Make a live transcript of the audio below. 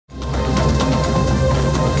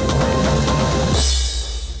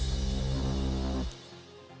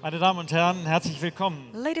Meine Damen und Herren, herzlich willkommen.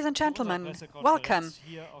 Ladies and gentlemen, welcome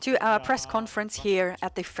to our press conference here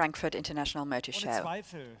at the Frankfurt International Motor Show.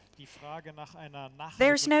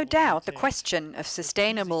 There is no doubt the question of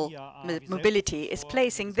sustainable mobility is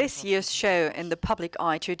placing this year's show in the public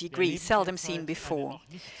eye to a degree seldom seen before.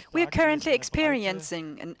 We are currently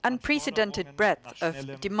experiencing an unprecedented breadth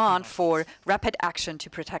of demand for rapid action to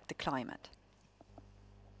protect the climate.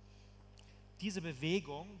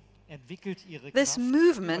 This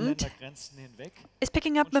movement is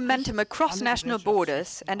picking up momentum across national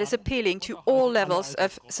borders and is appealing to all levels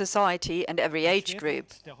of society and every age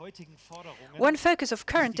group. One focus of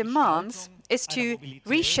current demands is to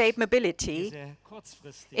reshape mobility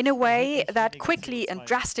in a way that quickly and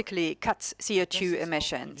drastically cuts CO2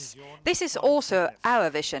 emissions. This is also our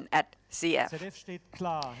vision at CF.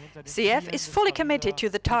 CF is fully committed to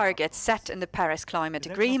the targets set in the Paris Climate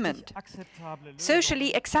Agreement.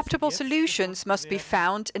 Socially acceptable solutions must be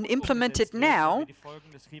found and implemented now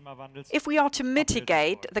if we are to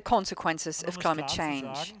mitigate the consequences of climate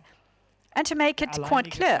change. And to make it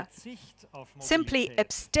quite clear, simply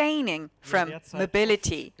abstaining from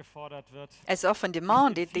mobility, as often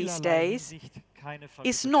demanded these days,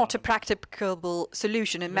 is not a practicable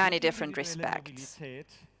solution in many different respects.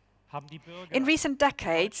 In recent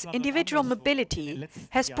decades, individual mobility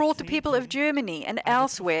has brought the people of Germany and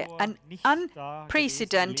elsewhere an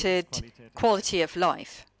unprecedented quality of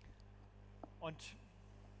life.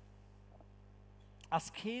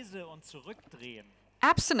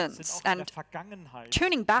 Abstinence and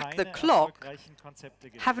turning back the clock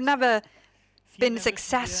have never been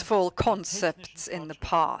successful concepts in the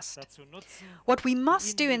past. What we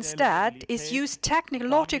must do instead is use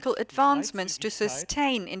technological advancements to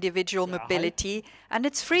sustain individual mobility and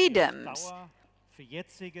its freedoms.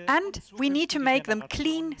 And we need to make them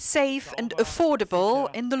clean, safe and affordable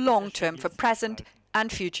in the long term for present and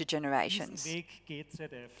future generations.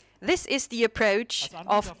 This is the approach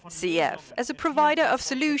of CF. As a provider of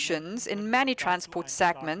solutions in many transport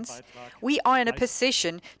segments, we are in a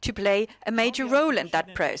position to play a major role in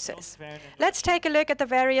that process. Let's take a look at the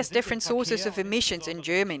various different sources of emissions in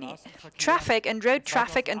Germany. Traffic and road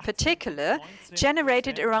traffic in particular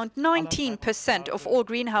generated around 19% of all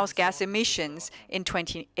greenhouse gas emissions in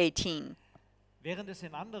 2018.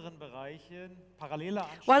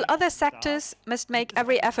 While other sectors must make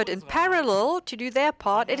every effort in parallel to do their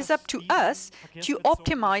part, it is up to us to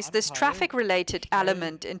optimize this traffic-related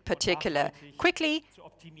element in particular, quickly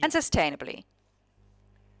and sustainably.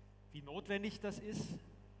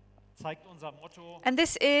 And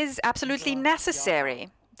this is absolutely necessary.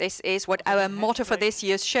 This is what our motto for this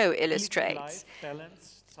year's show illustrates.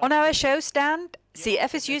 On our show stand,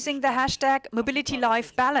 CF is using the hashtag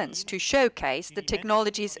 #MobilityLife-Balance to showcase the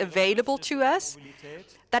technologies available to us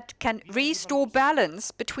that can restore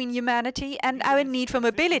balance between humanity and our need for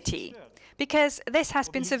mobility, because this has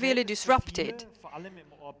been severely disrupted.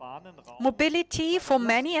 Mobility for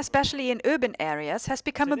many, especially in urban areas, has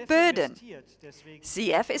become a burden.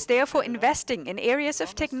 CF is therefore investing in areas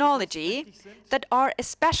of technology that are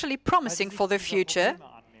especially promising for the future,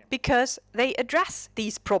 because they address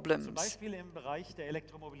these problems.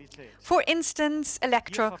 For instance,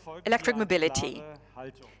 electric mobility.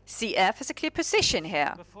 CF has a clear position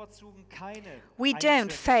here. We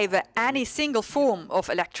don't favor any single form of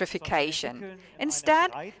electrification.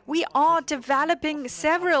 Instead, we are developing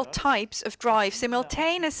several types of drive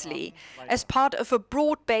simultaneously as part of a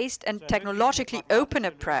broad-based and technologically open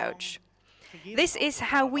approach. This is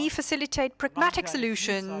how we facilitate pragmatic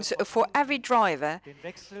solutions for every driver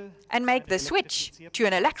and make the switch to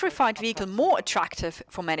an electrified vehicle more attractive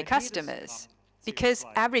for many customers, because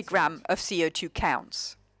every gram of CO2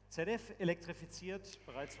 counts.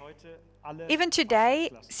 Even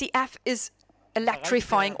today, CF is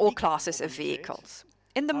electrifying all classes of vehicles.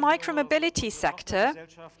 In the micromobility sector,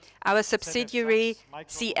 our subsidiary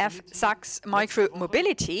CF Sachs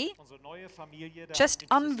Micromobility just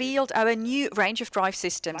unveiled our new range of drive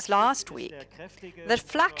systems last week. The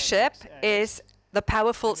flagship is the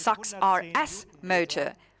powerful Sachs RS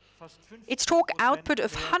motor. Its torque output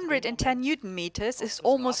of 110 Newton meters is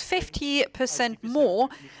almost 50% more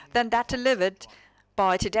than that delivered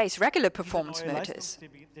by today's regular performance motors.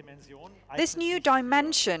 This new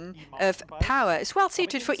dimension of power is well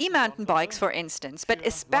suited for e-mountain bikes, for instance, but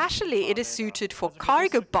especially it is suited for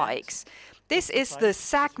cargo bikes. This is the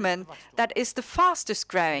segment that is the fastest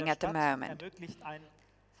growing at the moment.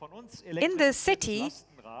 In the city,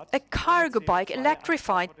 a cargo bike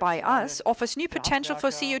electrified by us offers new potential for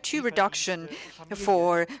CO2 reduction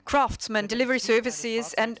for craftsmen, delivery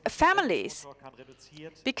services and families.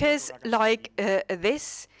 Because like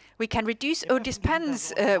this, we can reduce or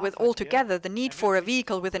dispense with altogether the need for a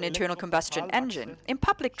vehicle with an internal combustion engine. In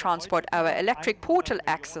public transport, our electric portal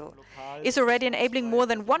axle is already enabling more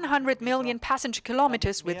than 100 million passenger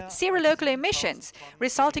kilometers with zero local emissions,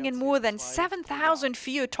 resulting in more than 7,000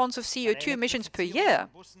 fewer tons of CO2 emissions per year.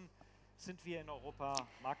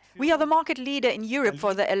 We are the market leader in Europe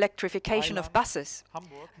for the electrification of buses.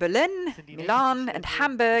 Berlin, Milan and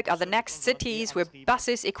Hamburg are the next cities where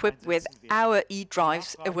buses equipped with our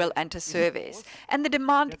e-drives will enter service. And the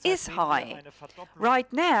demand is high.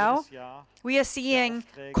 Right now, we are seeing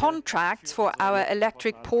contracts for our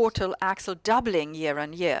electric portal axle doubling year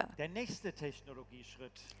on year.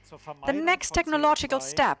 The next technological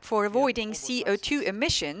step for avoiding CO2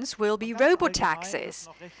 emissions will be robotaxis,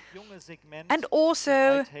 and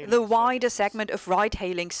also the wider segment of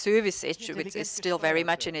ride-hailing services, which is still very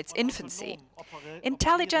much in its infancy.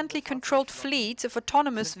 Intelligently controlled fleets of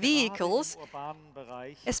autonomous vehicles,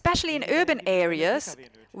 especially in urban areas,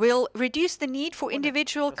 will reduce the need for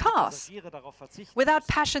individual cars, without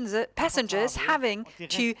passengers having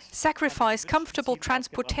to sacrifice comfortable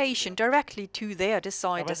transportation directly to their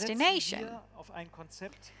desired destination.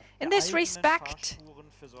 In this respect,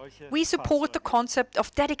 we support the concept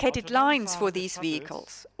of dedicated lines for these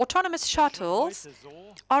vehicles. Autonomous shuttles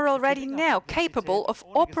are already now capable of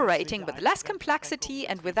operating with less complexity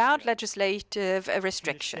and without legislative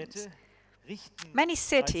restrictions. Many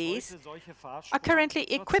cities are currently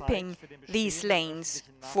equipping these lanes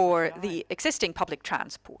for the existing public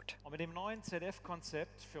transport.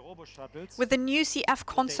 With the new CF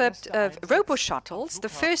concept of robo-shuttles, the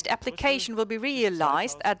first application will be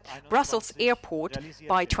realized at Brussels Airport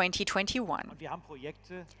by 2021.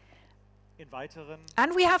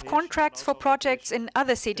 And we have contracts for projects in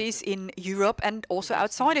other cities in Europe and also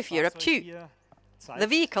outside of Europe too. The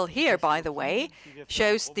vehicle here, by the way,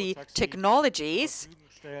 shows the technologies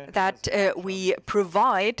that we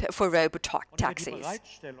provide for robotaxis.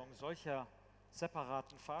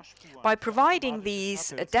 By providing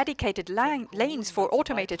these dedicated lanes for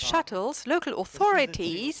automated shuttles, local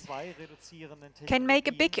authorities can make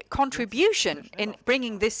a big contribution in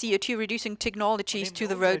bringing the CO2-reducing technologies to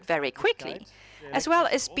the road very quickly. As well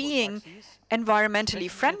as being environmentally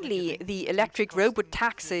friendly, the electric robot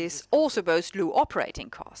taxis also boast low operating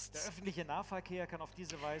costs.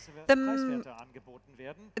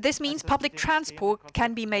 This means public transport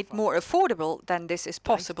can be made more affordable than this is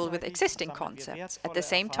possible with existing concepts. At the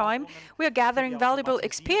same time, we are gathering valuable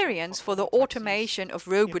experience for the automation of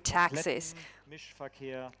robot taxis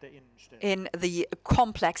in the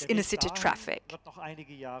complex inner-city traffic.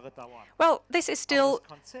 Well, this is still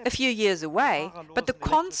a few years away, but the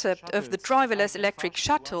concept of the driverless electric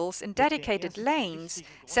shuttles in dedicated lanes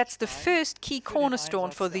sets the first key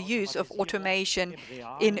cornerstone for the use of automation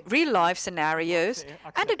in real-life scenarios,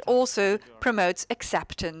 and it also promotes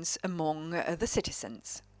acceptance among the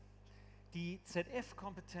citizens.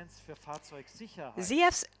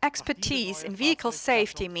 ZF's expertise in vehicle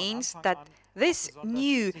safety means that this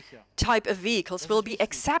new type of vehicles will be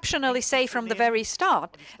exceptionally safe from the very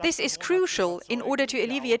start. This is crucial in order to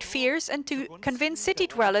alleviate fears and to convince city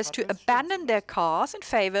dwellers to abandon their cars in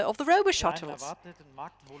favor of the robo-shuttles.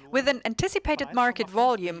 With an anticipated market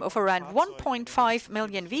volume of around 1.5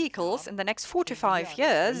 million vehicles in the next 4 to 5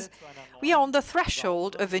 years, we are on the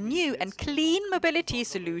threshold of a new and clean mobility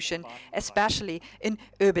solution, especially in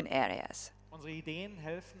urban areas.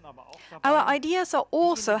 Our ideas are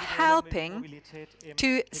also helping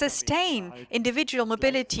to sustain individual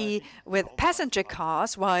mobility with passenger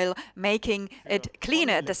cars while making it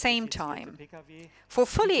cleaner at the same time. For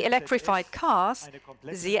fully electrified cars,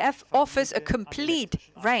 ZF offers a complete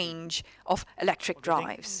range of electric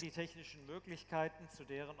drives.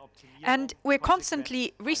 And we're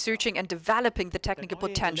constantly researching and developing the technical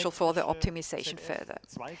potential for their optimization further.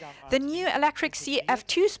 The new electric CF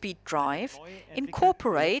 2-speed drive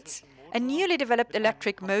incorporates a newly developed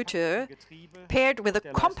electric motor paired with a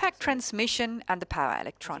compact transmission and the power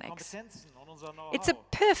electronics. It's a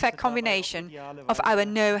perfect combination of our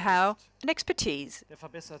know-how and expertise.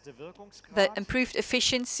 The improved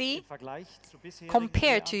efficiency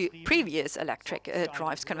compared to previous electric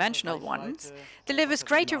drives, conventional ones, delivers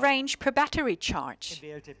greater range per battery charge.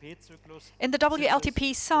 In the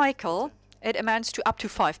WLTP cycle, it amounts to up to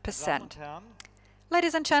 5%.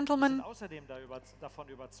 Ladies and gentlemen,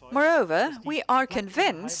 moreover, we are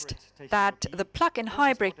convinced that the plug-in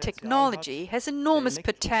hybrid technology has enormous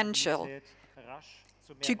potential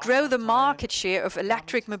to grow the market share of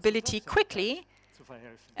electric mobility quickly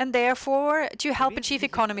and therefore to help achieve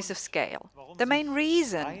economies of scale. The main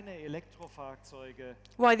reason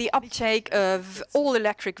why the uptake of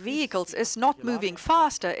all-electric vehicles is not moving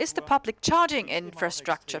faster is the public charging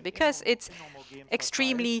infrastructure, because it's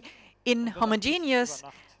extremely inhomogeneous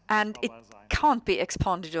and it can't be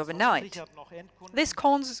expanded overnight. This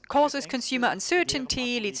causes consumer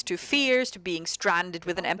uncertainty, leads to fears, to being stranded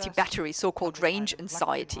with an empty battery, so-called range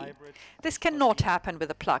anxiety. This cannot happen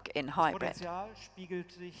with a plug-in hybrid.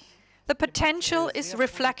 The potential is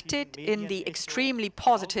reflected in the extremely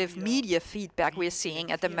positive media feedback we're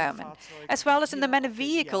seeing at the moment, as well as in the many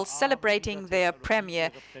vehicles celebrating their premiere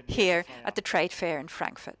here at the trade fair in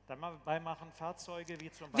Frankfurt.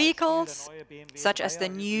 Vehicles such as the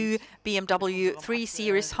new BMW 3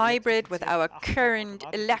 Series Hybrid with our current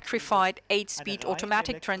electrified 8-speed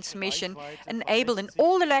automatic transmission enable an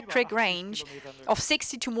all-electric range of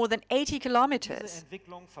 60 to more than 80 kilometers.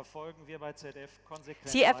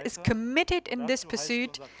 CF is committed in this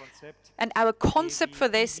pursuit, and our concept for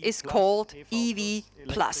this is called EV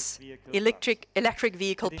Plus, Electric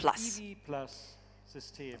Vehicle Plus.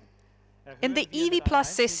 In the EV Plus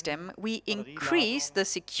system, we increase the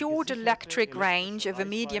secured electric range of a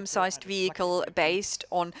medium-sized vehicle based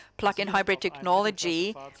on plug-in hybrid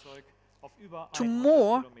technology to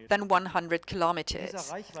more than 100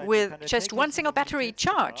 kilometers. With just one single battery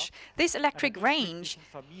charge, this electric range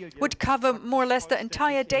would cover more or less the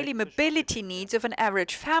entire daily mobility needs of an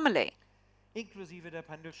average family,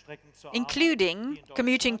 including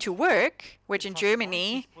commuting to work, which in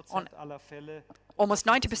Germany, on almost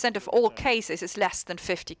 90% of all cases, is less than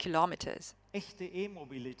 50 kilometers.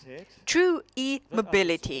 True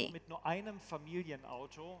e-mobility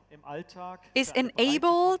is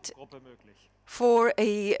enabled for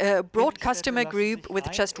a broad customer group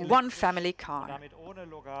with just one family car.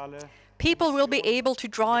 People will be able to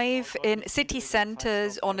drive in city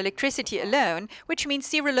centers on electricity alone, which means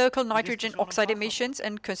zero local nitrogen oxide emissions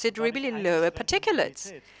and considerably lower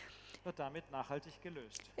particulates.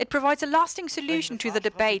 It provides a lasting solution to the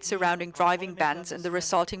debate surrounding driving bans and the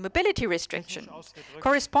resulting mobility restrictions.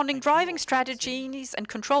 Corresponding driving strategies and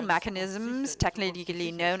control mechanisms,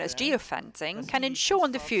 technically known as geofencing, can ensure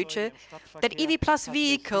in the future that EV Plus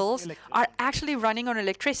vehicles are actually running on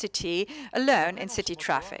electricity alone in city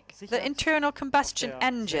traffic. The internal combustion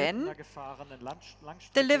engine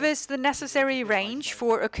delivers the necessary range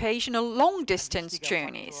for occasional long-distance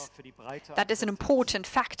journeys. That is an important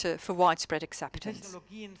factor for widespread acceptance.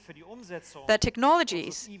 The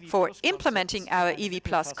technologies for implementing our EV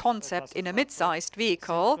Plus concept in a mid-sized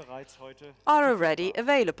vehicle are already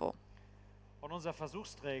available.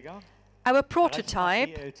 Our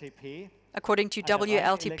prototype, according to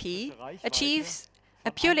WLTP, achieves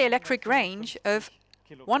a purely electric range of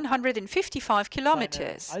 155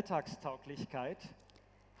 kilometers.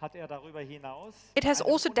 It has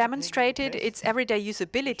also demonstrated its everyday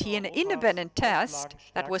usability in an independent test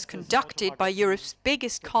that was conducted by Europe's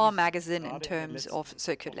biggest car magazine in terms of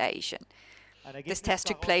circulation. This test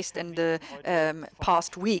took place in the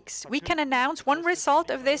past weeks. We can announce one result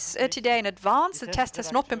of this today in advance. The test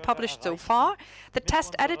has not been published so far. The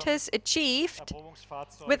test editors achieved,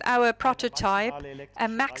 with our prototype, a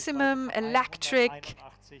maximum electric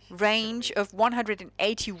range of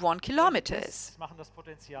 181 kilometers.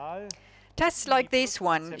 Tests like this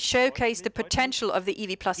one showcase the potential of the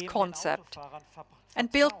EV Plus concept and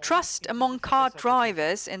build trust among car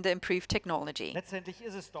drivers in the improved technology.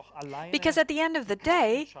 Because at the end of the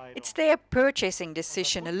day, it's their purchasing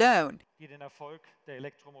decision alone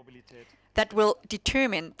that will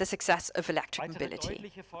determine the success of electric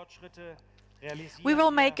mobility. We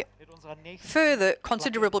will make further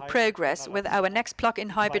considerable progress with our next plug-in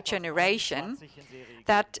hybrid generation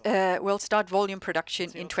that will start volume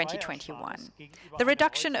production in 2021. The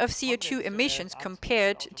reduction of CO2 emissions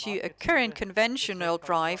compared to a current conventional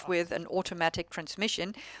drive with an automatic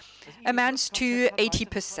transmission amounts to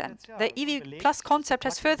 80%. The EV Plus concept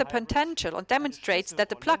has further potential and demonstrates that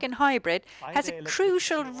the plug-in hybrid has a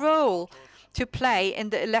crucial role to play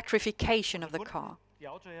in the electrification of the car.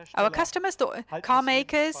 Our customers, the car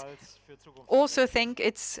makers, also think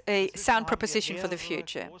it's a sound proposition for the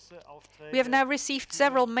future. We have now received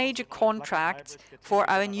several major contracts for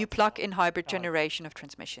our new plug-in hybrid generation of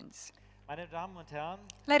transmissions.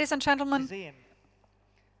 Ladies and gentlemen,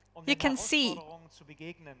 you can see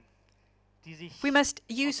we must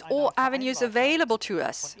use all avenues available to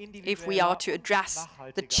us if we are to address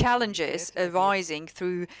the challenges arising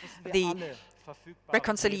through the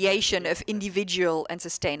reconciliation of individual and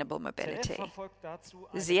sustainable mobility.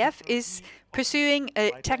 ZF is pursuing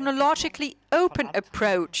a technologically open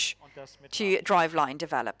approach to driveline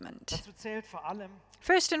development.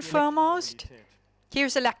 First and foremost,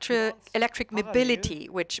 here's electric mobility,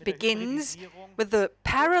 which begins with the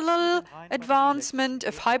parallel advancement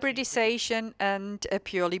of hybridization and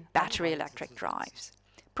purely battery electric drives.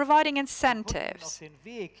 Providing incentives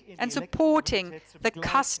and supporting the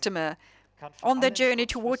customer on their journey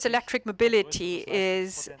towards electric mobility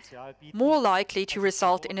is more likely to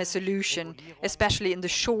result in a solution, especially in the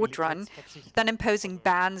short run, than imposing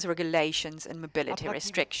bans, regulations, and mobility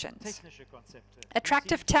restrictions.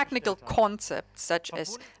 Attractive technical concepts, such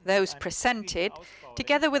as those presented,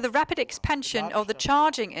 together with the rapid expansion of the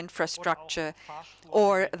charging infrastructure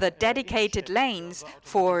or the dedicated lanes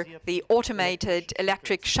for the automated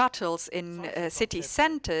electric shuttles in city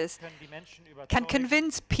centers, can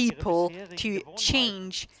convince people to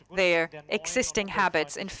change their existing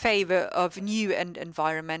habits in favor of new and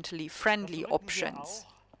environmentally friendly options.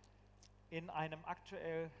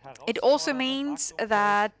 It also means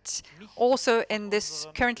that also in this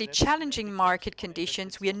currently challenging market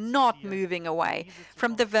conditions, we are not moving away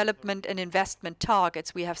from development and investment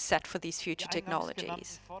targets we have set for these future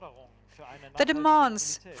technologies. The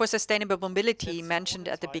demands for sustainable mobility mentioned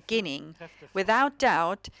at the beginning, without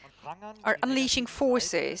doubt, are unleashing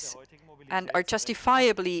forces and are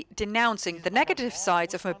justifiably denouncing the negative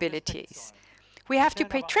sides of mobilities. We have to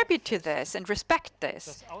pay tribute to this and respect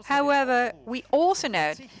this. However, we also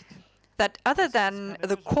note that other than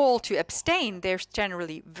the call to abstain, there's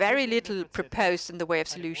generally very little proposed in the way of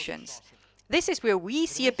solutions. This is where we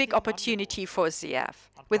see a big opportunity for ZF.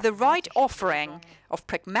 With the right offering of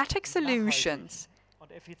pragmatic solutions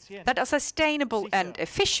that are sustainable and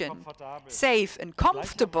efficient, safe and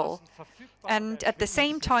comfortable, and at the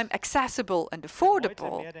same time accessible and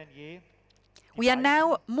affordable, we are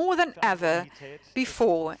now more than ever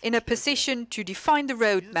before in a position to define the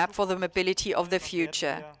roadmap for the mobility of the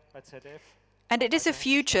future. And it is a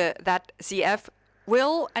future that ZF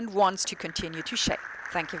will and wants to continue to shape.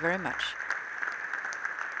 Thank you very much.